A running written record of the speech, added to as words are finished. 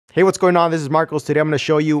Hey, what's going on? This is Marcos. Today I'm going to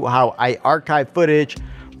show you how I archive footage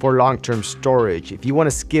for long-term storage. If you want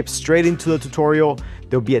to skip straight into the tutorial,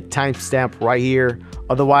 there'll be a timestamp right here.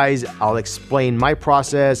 Otherwise, I'll explain my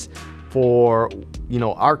process for,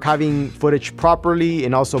 archiving footage properly,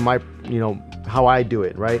 and also my, how I do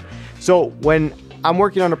it, right? So when I'm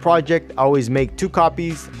working on a project, I always make 2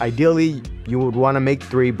 copies. Ideally, you would want to make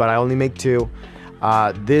 3, but I only make 2.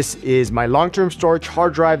 This is my long-term storage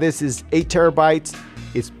hard drive. This is 8 terabytes.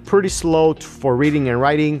 It's pretty slow for reading and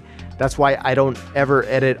writing. That's why I don't ever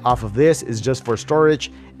edit off of this. It's just for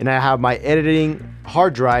storage. And I have my editing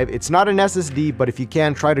hard drive. It's not an SSD, but if you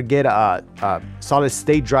can, try to get a solid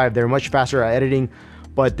state drive. They're much faster at editing,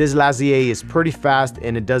 but this Lazier is pretty fast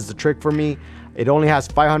and it does the trick for me. It only has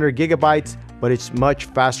 500 gigabytes, but it's much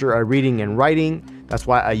faster at reading and writing. That's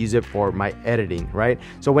why I use it for my editing, right?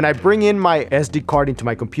 So when I bring in my SD card into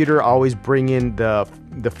my computer, I always bring in the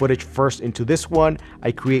footage first into this one.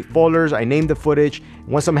 I create folders, I name the footage.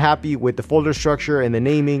 Once I'm happy with the folder structure and the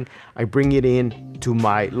naming, I bring it in to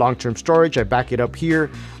my long-term storage. I back it up here.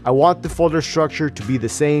 I want the folder structure to be the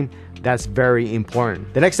same. That's very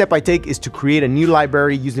important. The next step I take is to create a new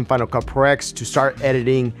library using Final Cut Pro X to start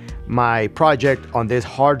editing my project on this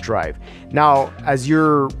hard drive. Now, as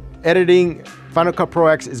you're editing, Final Cut Pro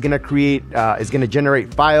X is gonna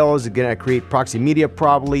generate files. It's gonna create proxy media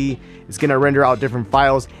probably. It's gonna render out different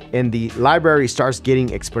files, and the library starts getting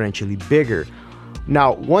exponentially bigger.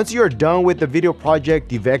 Now, once you're done with the video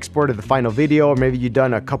project, you've exported the final video, or maybe you've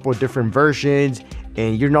done a couple of different versions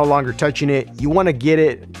and you're no longer touching it, you wanna get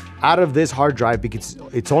it out of this hard drive because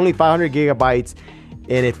it's only 500 gigabytes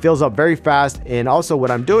and it fills up very fast. And also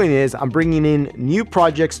what I'm doing is I'm bringing in new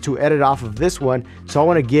projects to edit off of this one. So I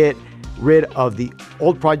wanna get rid of the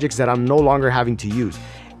old projects that I'm no longer having to use.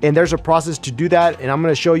 And there's a process to do that, and I'm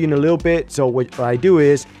gonna show you in a little bit. So what I do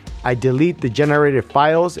is I delete the generated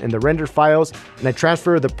files and the rendered files, and I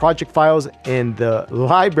transfer the project files and the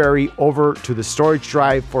library over to the storage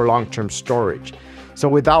drive for long-term storage. So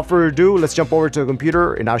without further ado, let's jump over to the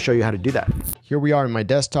computer and I'll show you how to do that. Here we are in my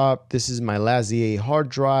desktop. This is my Lazier hard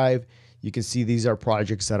drive. You can see these are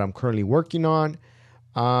projects that I'm currently working on.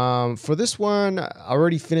 For this one, I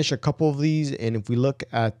already finished a couple of these, and if we look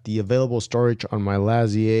at the available storage on my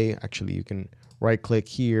Lazier, actually you can right click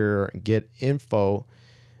here and get info.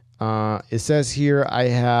 It says here I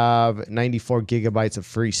have 94 gigabytes of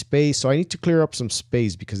free space, so I need to clear up some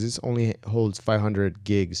space because this only holds 500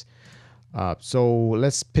 gigs. So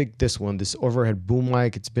let's pick this one, this overhead boom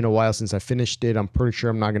mic. It's been a while since I finished it. I'm pretty sure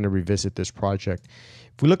I'm not going to revisit this project.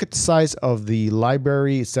 If we look at the size of the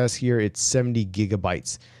library, it says here it's 70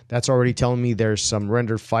 gigabytes. That's already telling me there's some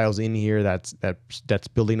rendered files in here that's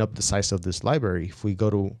building up the size of this library. If we go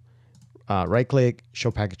to right click,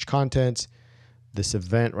 show package contents, this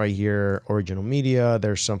event right here, original media,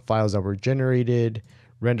 there's some files that were generated,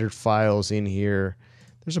 rendered files in here.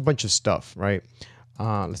 There's a bunch of stuff, right?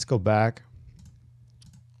 Let's go back.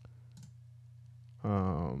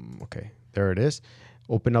 Okay, there it is.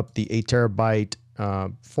 Open up the 8 terabyte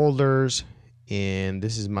folders, and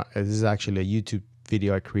this is actually a YouTube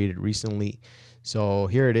video I created recently. So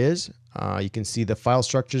here it is. You can see the file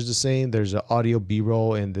structure is the same. There's an audio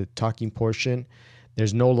B-roll and the talking portion.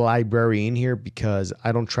 There's no library in here because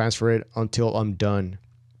I don't transfer it until I'm done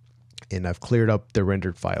and I've cleared up the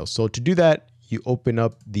rendered files. So to do that, you open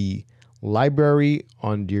up the library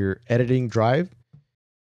on your editing drive.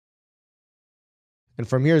 And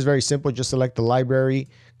from here is very simple. Just select the library,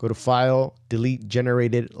 go to File, Delete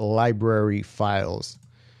Generated Library Files.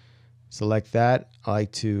 Select that. I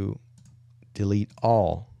like to delete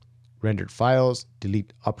all rendered files,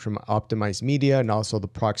 delete optimized media, and also the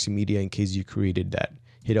proxy media in case you created that.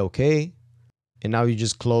 Hit OK. And now you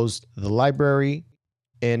just closed the library.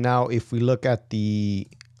 And now if we look at the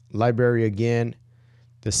library again,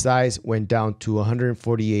 the size went down to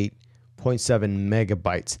 148.7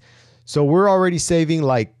 megabytes. So we're already saving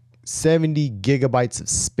like 70 gigabytes of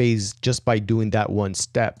space just by doing that one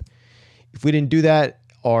step. If we didn't do that,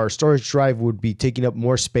 our storage drive would be taking up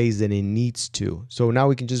more space than it needs to. So now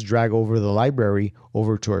we can just drag over the library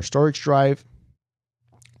over to our storage drive.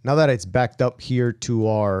 Now that it's backed up here to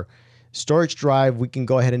our storage drive, we can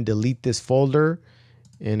go ahead and delete this folder.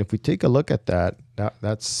 And if we take a look at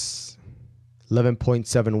that's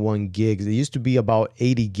 11.71 gigs. It used to be about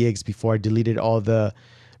 80 gigs before I deleted all the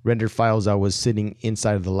rendered files that was sitting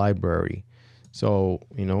inside of the library. So,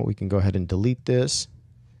 we can go ahead and delete this.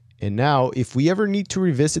 And now if we ever need to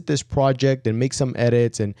revisit this project and make some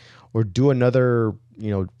edits or do another,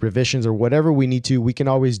 revisions or whatever we need to, we can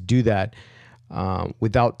always do that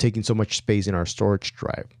without taking so much space in our storage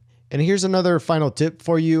drive. And here's another final tip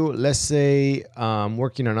for you. Let's say I'm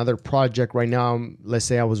working on another project right now. Let's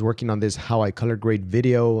say I was working on this how I color grade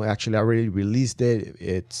video. Actually, I already released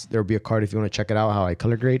it. There'll be a card if you want to check it out, how I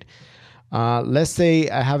color grade. Let's say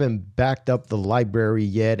I haven't backed up the library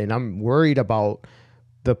yet, and I'm worried about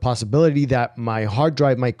the possibility that my hard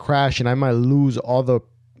drive might crash and I might lose all the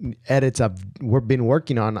edits I've been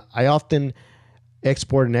working on. I often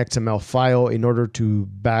export an XML file in order to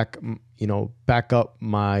back up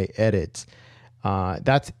my edits.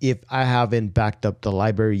 That's if I haven't backed up the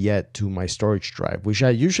library yet to my storage drive, which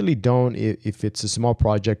I usually don't if it's a small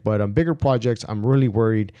project, but on bigger projects, I'm really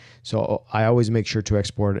worried. So I always make sure to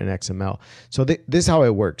export an XML. So this is how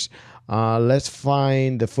it works. Let's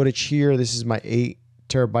find the footage here. This is my 8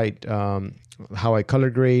 terabyte how I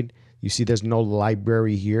color grade. You see there's no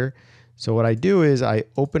library here. So what I do is I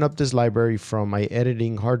open up this library from my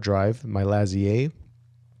editing hard drive, my Lazier.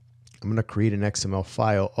 I'm going to create an XML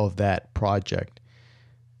file of that project.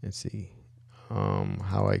 Let's see,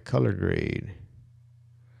 how I color grade,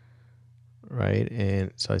 right?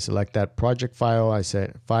 And so I select that project file. I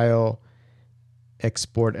said File,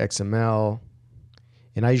 Export XML,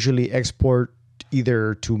 and I usually export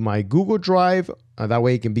either to my Google Drive, that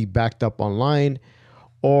way it can be backed up online,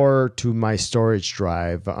 or to my storage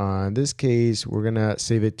drive. In this case, we're gonna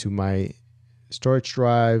save it to my storage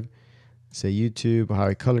drive. Say YouTube, how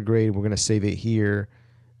I color grade. We're gonna save it here,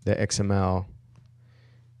 the XML.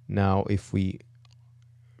 Now, if we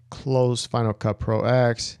close Final Cut Pro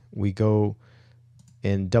X, we go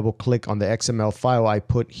and double click on the XML file I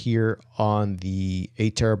put here on the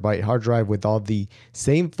 8 terabyte hard drive with all the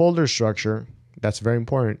same folder structure. That's very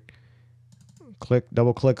important.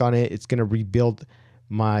 Double click on it. It's gonna rebuild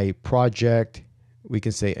my project. We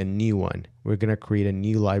can say a new one. We're gonna create a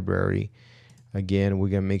new library. Again, we're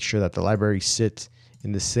gonna make sure that the library sits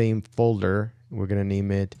in the same folder. We're gonna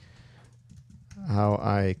name it how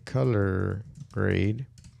I color grade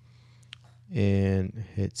and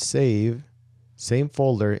hit save. Same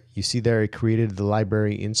folder. You see there, it created the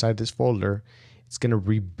library inside this folder. It's gonna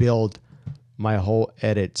rebuild my whole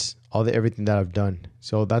edits, everything that I've done.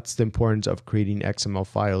 So that's the importance of creating XML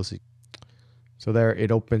files. So there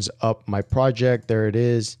it opens up my project. There it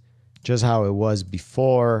is, just how it was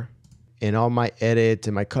before. And all my edits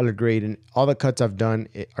and my color grade and all the cuts I've done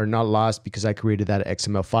are not lost because I created that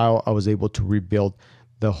XML file. I was able to rebuild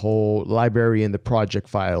the whole library and the project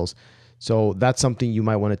files. So that's something you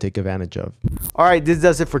might want to take advantage of. All right, this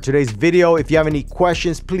does it for today's video. If you have any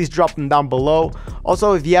questions, please drop them down below.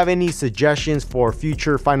 Also, if you have any suggestions for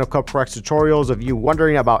future Final Cut Pro X tutorials, if you're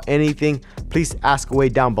wondering about anything, please ask away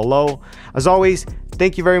down below. As always,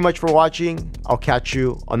 thank you very much for watching. I'll catch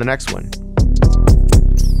you on the next one.